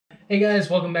Hey guys,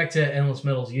 welcome back to Endless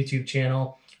Metal's YouTube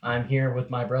channel. I'm here with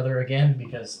my brother again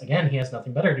because, again, he has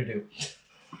nothing better to do.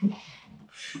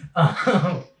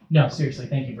 No, seriously,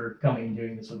 thank you for coming and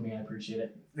doing this with me. I appreciate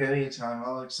it. Anytime.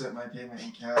 I'll accept my payment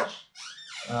in cash.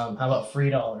 How about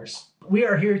 $3? We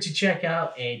are here to check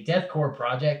out a deathcore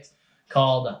project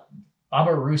called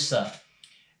Babirusa.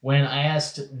 When I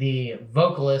asked the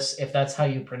vocalist if that's how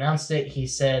you pronounced it, he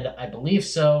said, I believe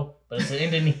so, but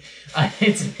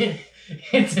it's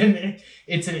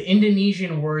it's an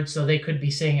Indonesian word, so they could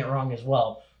be saying it wrong as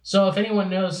well. So if anyone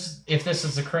knows if this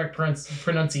is the correct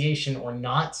pronunciation or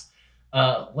not,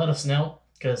 let us know,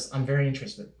 because I'm very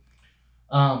interested.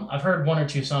 I've heard one or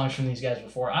two songs from these guys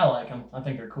before. I like them. I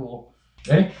think they're cool.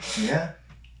 Ready? Yeah.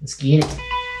 Let's get it.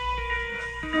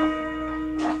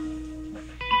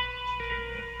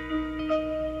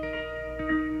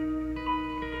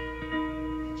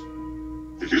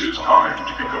 It is time to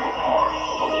become a part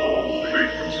of all things.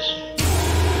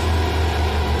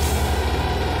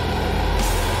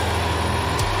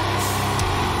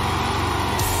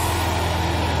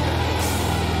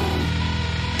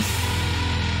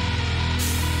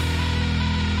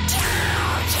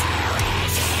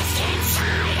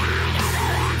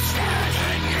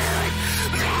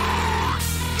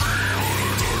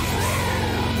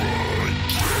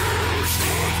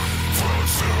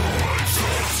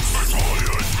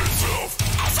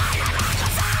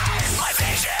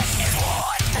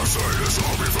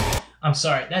 I'm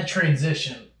sorry, that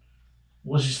transition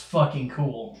was just fucking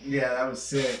cool. Yeah, that was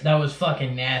sick. That was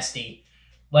fucking nasty.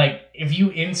 Like, if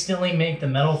you instantly make the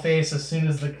metal face as soon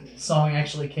as the song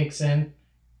actually kicks in,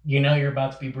 you know you're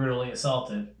about to be brutally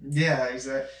assaulted. Yeah,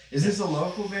 exactly. Is this a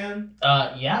local band?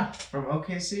 Yeah. From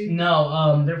OKC?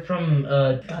 No, they're from,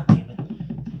 god damn it.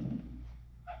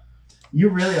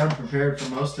 You're really unprepared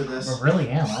for most of this. I really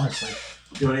am, honestly.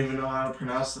 Don't even know how to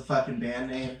pronounce the fucking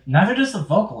band name. Neither does the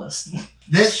vocalist.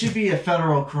 This should be a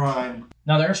federal crime.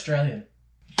 No, they're Australian.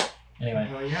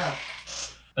 Anyway. Oh, yeah.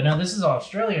 But now this is an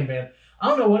Australian band. I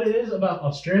don't know what it is about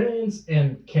Australians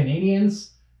and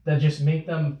Canadians that just make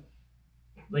them,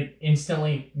 like,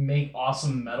 instantly make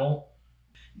awesome metal.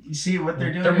 You see what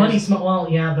they're doing? Their money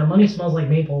smells like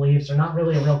maple leaves. They're not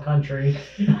really a real country.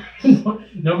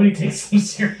 Nobody takes them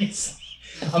seriously.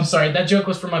 I'm sorry, that joke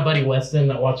was for my buddy Weston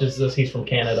that watches this. He's from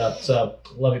Canada, so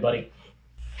love you, buddy.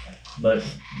 But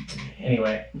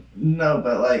anyway. No,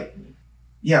 but like,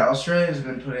 yeah, Australia's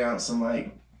been putting out some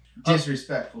like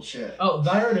disrespectful shit. Oh,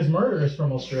 Violent is Murder is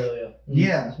from Australia.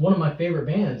 Yeah. It's one of my favorite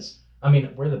bands. I mean,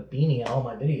 we're the beanie in all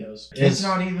my videos. It's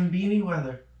not even beanie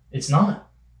weather. It's not.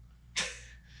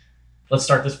 Let's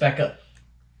start this back up.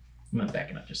 I'm gonna back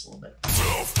it up just a little bit.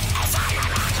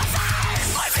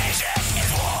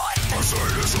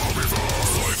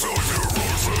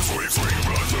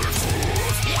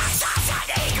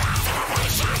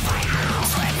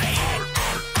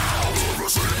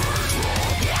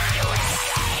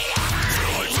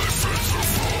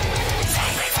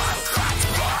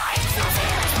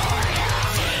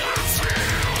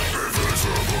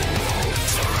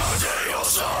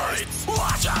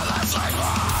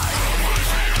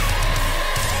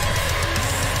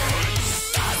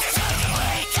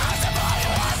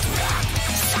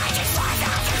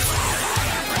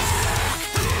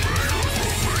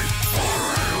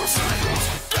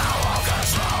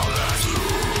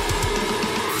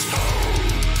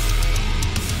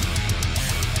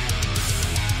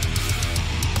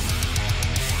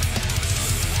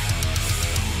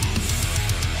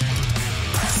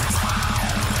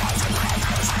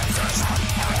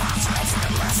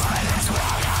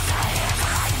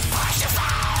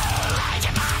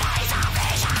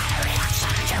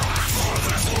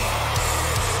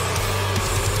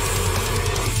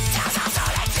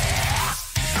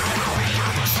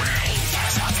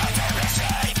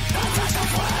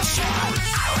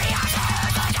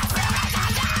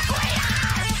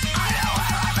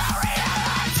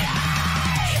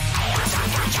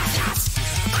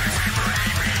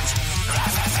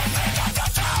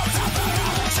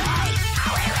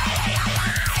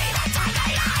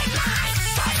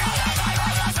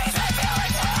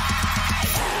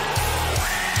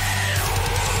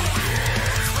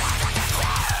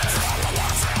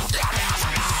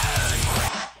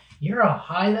 You hear how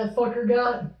high that fucker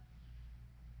got?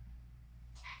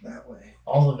 That way.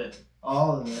 All of it.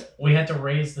 All of it. We had to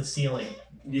raise the ceiling.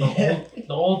 Yeah. The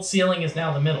old ceiling is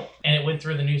now the middle, and it went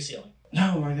through the new ceiling.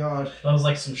 Oh my god. That was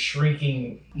like some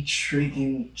shrieking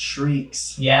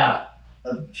shrieks. Yeah.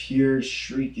 Of pure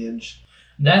shriekage.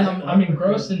 Then I'm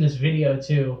engrossed in this video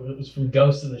too. It was from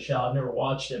Ghost in the Shell. I've never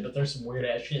watched it, but there's some weird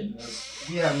ass shit in this.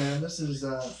 Yeah, man, this is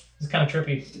It's kind of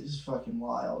trippy. This is fucking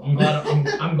wild.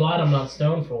 I'm glad I'm not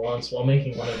stoned for once while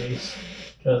making one of these,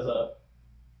 because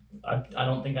I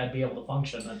don't think I'd be able to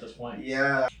function at this point.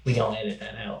 Yeah. We gonna edit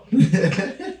that out.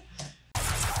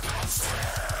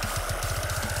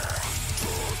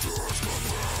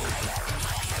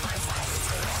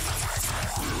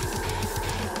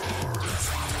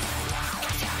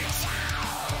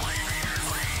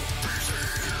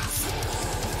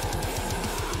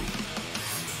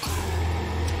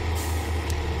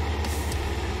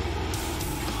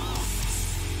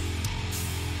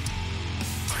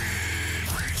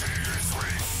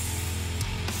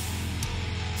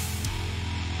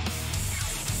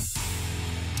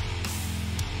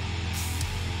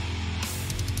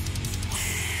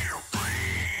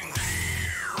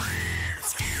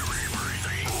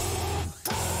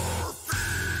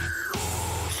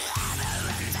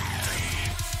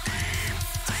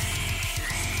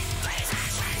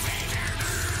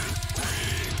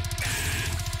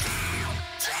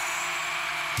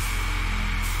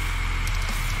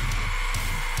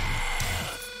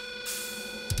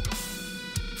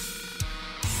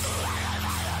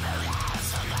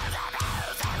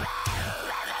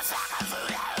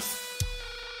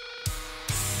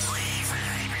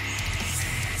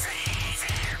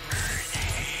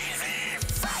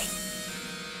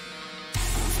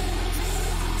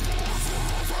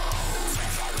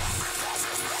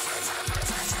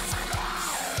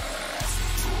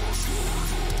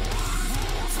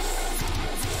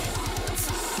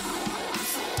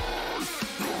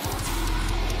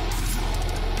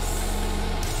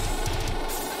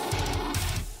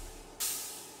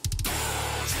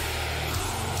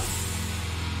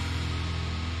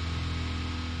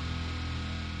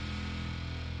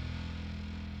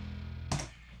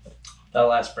 That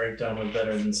last breakdown was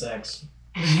better than sex.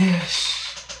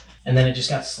 Yes. And then it just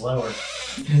got slower.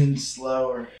 And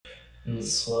slower. And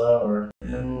slower.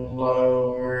 And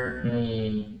lower.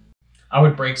 I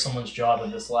would break someone's jaw to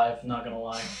this live, not gonna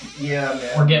lie. Yeah,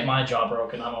 man. Or get my jaw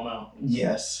broken, I don't know.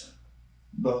 Yes.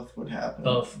 Both would happen.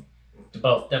 Both.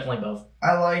 Definitely both.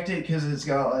 I liked it because it's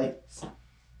got like,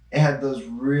 it had those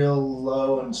real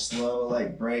low and slow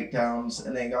like breakdowns,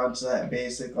 and then got to that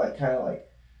basic like kind of like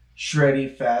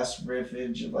shreddy fast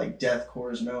riffage of like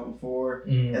deathcore is known for,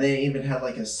 and then it even had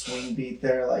like a swing beat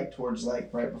there like towards like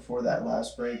right before that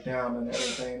last breakdown and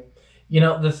everything. You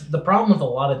know, the problem with a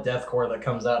lot of deathcore that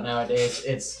comes out nowadays,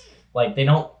 it's like they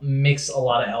don't mix a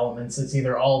lot of elements. It's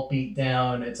either all beat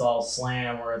down, it's all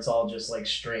slam, or it's all just like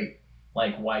straight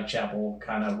like Whitechapel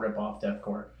kind of rip off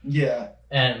deathcore. Yeah.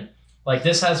 And like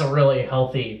this has a really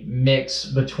healthy mix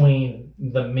between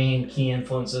the main key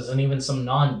influences and even some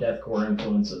non-deathcore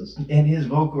influences. And his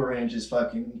vocal range is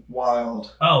fucking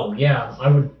wild. Oh yeah, I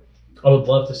would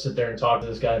love to sit there and talk to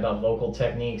this guy about vocal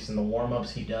techniques and the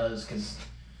warm-ups he does, because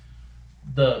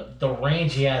the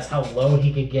range he has, how low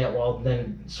he could get while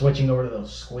then switching over to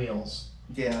those squeals.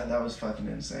 Yeah, that was fucking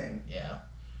insane. Yeah.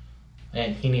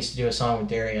 And he needs to do a song with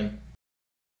Darian.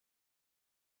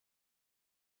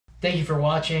 Thank you for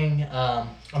watching. I'm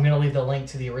going to leave the link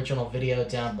to the original video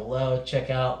down below. Check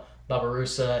out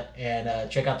Babirusa and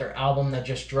check out their album that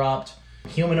just dropped,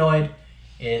 Humanoid.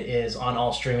 It is on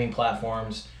all streaming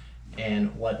platforms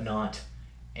and whatnot.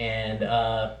 And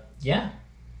yeah,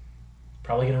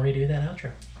 probably going to redo that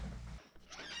outro.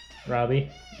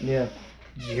 Robbie? Yeah.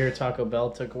 Did you hear Taco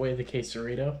Bell took away the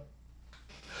quesarito?